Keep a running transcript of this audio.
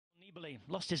Nibali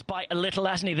lost his bite a little,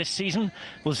 hasn't he, this season?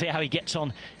 We'll see how he gets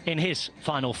on in his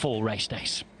final 4 race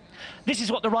days. This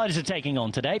is what the riders are taking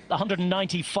on today.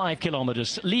 195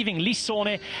 kilometres, leaving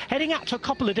Lissone, heading out to a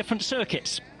couple of different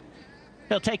circuits.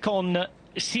 They'll take on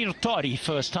Sirtori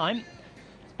first time,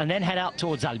 and then head out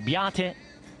towards Albiate,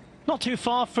 not too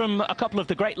far from a couple of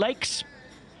the Great Lakes,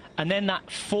 and then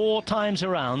that 4 times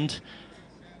around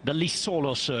the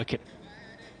Lissolo circuit.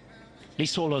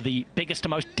 Lissolo, the biggest and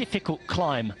most difficult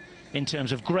climb in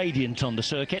terms of gradient on the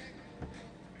circuit.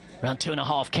 Around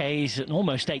 2.5 Ks and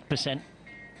almost 8%.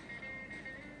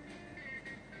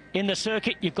 In the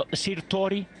circuit, you've got the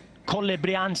Sirtori, Colle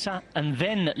Brianza, and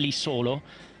then Lissolo.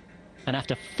 And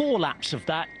after 4 laps of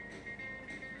that,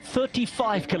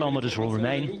 35 kilometres will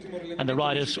remain, and the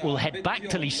riders will head back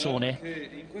to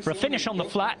Lissone for a finish on the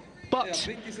flat. But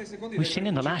we've seen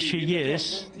in the last few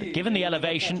years, given the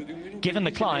elevation, given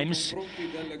the climbs,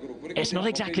 it's not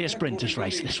exactly a sprinter's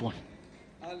race, this one.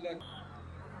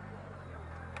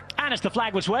 And as the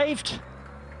flag was waved,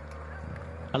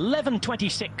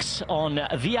 11:26 on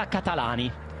Via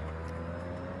Catalani,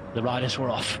 the riders were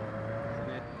off.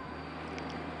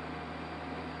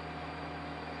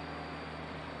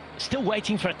 Still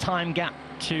waiting for a time gap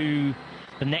to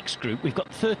the next group. We've got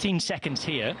 13 seconds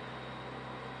here.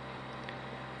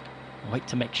 Wait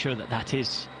to make sure that that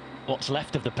is what's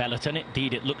left of the peloton.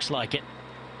 Indeed, it looks like it.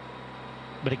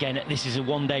 But again, this is a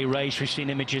one-day race. We've seen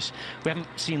images. We haven't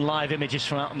seen live images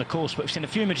from out on the course, but we've seen a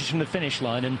few images from the finish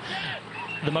line, and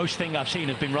the most thing I've seen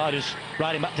have been riders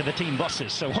riding back to the team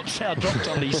buses. So once they are dropped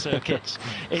on these circuits,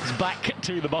 it's back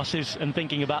to the buses and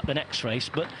thinking about the next race.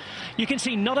 But you can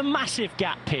see not a massive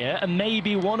gap here, and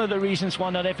maybe one of the reasons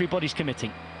why not everybody's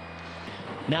committing.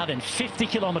 Now then, 50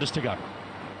 kilometres to go.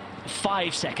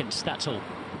 5 seconds, that's all.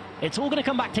 It's all going to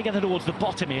come back together towards the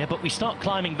bottom here, but we start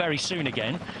climbing very soon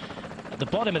again. At the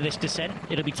bottom of this descent,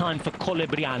 it'll be time for Colle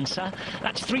Brianza.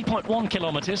 That's 3.1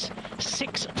 kilometres,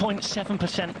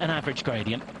 6.7% an average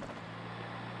gradient.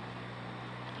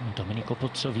 Domenico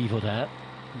Pozzovivo there,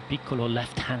 piccolo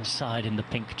left-hand side in the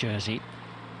pink jersey.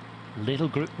 Little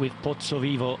group with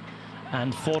Pozzovivo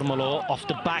and Formolo off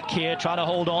the back here, trying to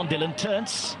hold on. Dylan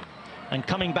turns. And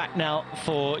coming back now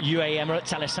for UAE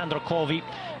Emirates, Alessandro Covi,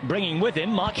 bringing with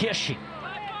him Mark Hirschi.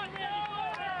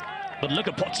 But look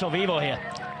at Pozzovivo here.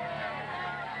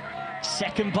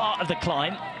 Second part of the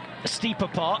climb, a steeper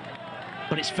part,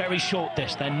 but it's very short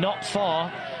this. They're not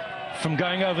far from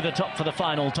going over the top for the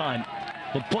final time.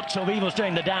 But Pozzovivo's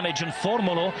doing the damage, and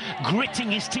Formolo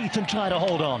gritting his teeth and trying to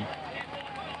hold on.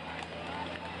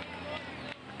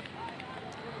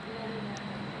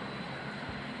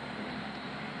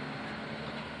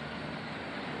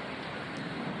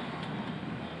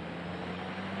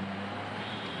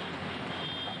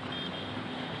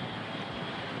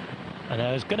 And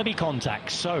there's going to be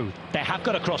contact, so they have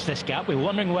got across this gap. We're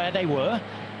wondering where they were.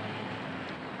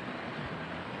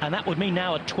 And that would mean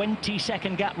now a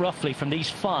 20-second gap roughly from these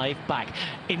 5 back.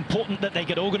 Important that they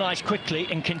get organised quickly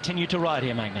and continue to ride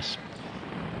here, Magnus.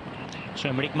 So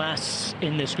Enric Mas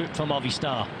in this group from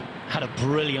Movistar had a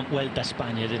brilliant Vuelta a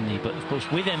España, didn't he? But of course,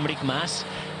 with Enric Mas,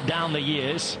 down the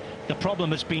years, the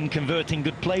problem has been converting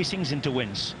good placings into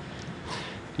wins.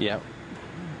 Yeah,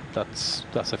 that's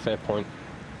a fair point.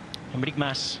 Enric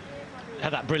Mas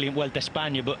had that brilliant Vuelta a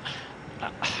España, but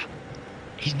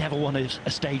he's never won a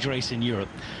stage race in Europe.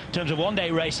 In terms of one-day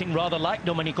racing, rather like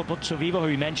Domenico Pozzovivo, who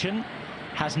we mentioned,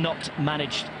 has not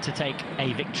managed to take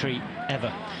a victory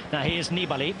ever. Now here's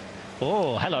Nibali.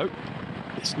 Oh, hello.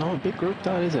 It's not a big group,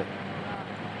 that is it?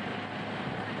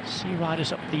 See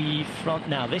riders up the front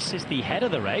now. This is the head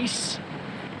of the race,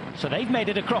 so they've made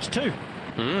it across too.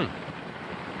 And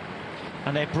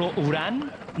they've brought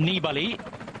Uran, Nibali,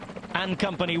 and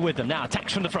company with them. Now,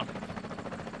 attacks from the front.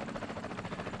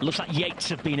 Looks like Yates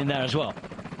have been in there as well.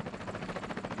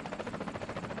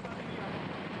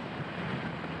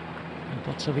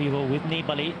 Pozzovivo with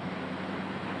Nibali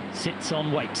sits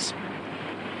on weights.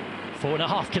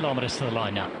 4.5 kilometres to the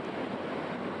line now.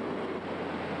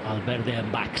 Valverde and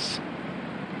Bax.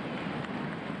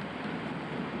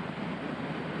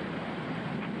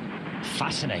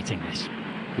 Fascinating, this.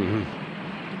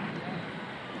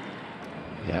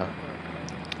 Yeah.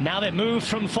 Now they move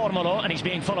from Formolo, and he's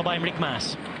being followed by Enric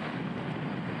Mas.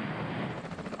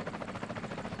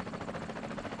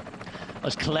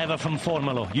 Was clever from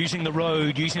Formolo, using the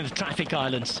road, using the traffic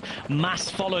islands. Mas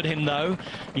followed him, though.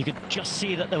 You could just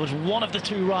see that there was one of the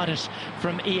 2 riders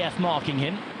from EF marking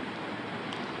him.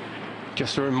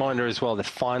 Just a reminder as well, the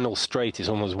final straight is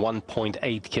almost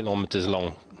 1.8 kilometres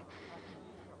long.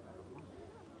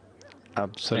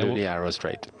 Absolutely arrow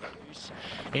straight.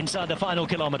 Inside the final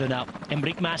kilometre now.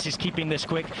 Enric Mas is keeping this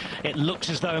quick. It looks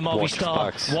as though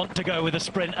Movistar want to go with a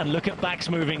sprint, and look at Bax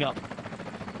moving up.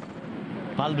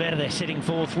 Valverde sitting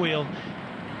fourth wheel.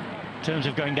 In terms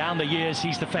of going down the years,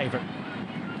 he's the favourite.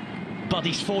 But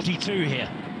he's 42 here.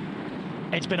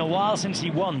 It's been a while since he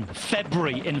won,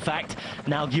 February in fact.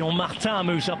 Now Guillaume Martin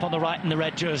moves up on the right in the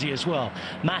red jersey as well.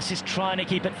 Mas is trying to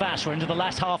keep it fast. We're into the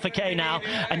last half a K now,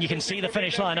 and you can see the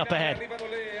finish line up ahead.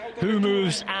 Who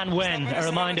moves and when? A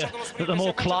reminder that the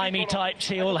more climby types,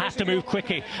 he'll have to move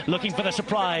quickly. Looking for the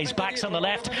surprise. Backs on the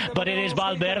left, but it is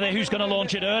Valverde who's going to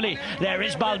launch it early. There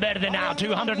is Valverde now,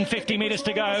 250 metres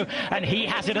to go, and he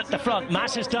has it at the front.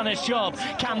 Mas has done his job.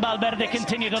 Can Valverde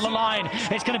continue to the line?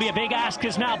 It's going to be a big ask,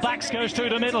 as now Bax goes through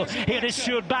the middle. Here is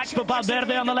Sjoerd Bax, but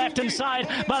Valverde on the left-hand side.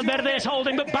 Valverde is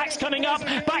holding, but Bax coming up,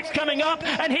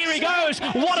 and here he goes.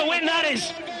 What a win that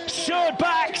is! Sjoerd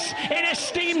Bax, in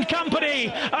esteemed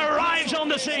company, arrives on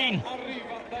the scene.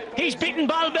 He's beaten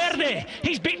Valverde,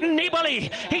 he's beaten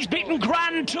Nibali, he's beaten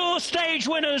Grand Tour stage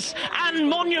winners and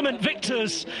monument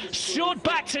victors. Sjoerd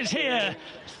Bax is here,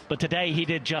 but today he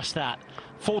did just that.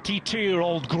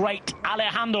 42-year-old great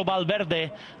Alejandro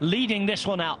Valverde leading this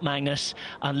one out, Magnus.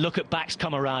 And look at Bax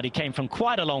come around. He came from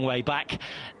quite a long way back.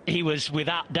 He was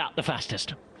without doubt the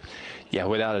fastest. Yeah,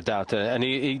 without a doubt, and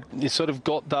he sort of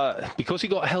got that because he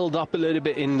got held up a little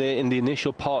bit in the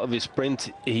initial part of his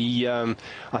sprint. He, I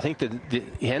think that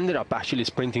he ended up actually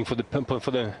sprinting for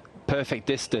the perfect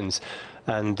distance,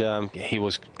 and he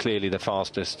was clearly the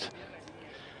fastest.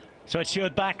 So it's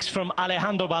Sjoerd Bax from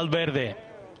Alejandro Valverde.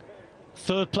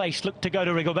 Third place looked to go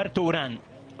to Rigoberto Urán.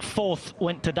 Fourth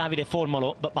went to Davide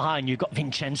Formolo, but behind you got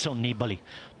Vincenzo Nibali,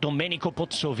 Domenico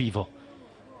Pozzovivo,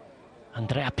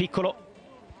 Andrea Piccolo.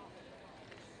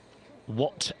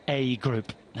 What a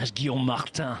group. There's Guillaume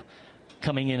Martin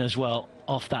coming in as well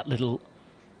off that little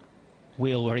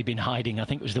wheel where he'd been hiding. I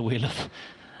think it was the wheel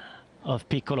of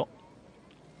Piccolo.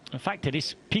 In fact, it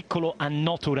is Piccolo and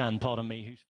not Urán, pardon me.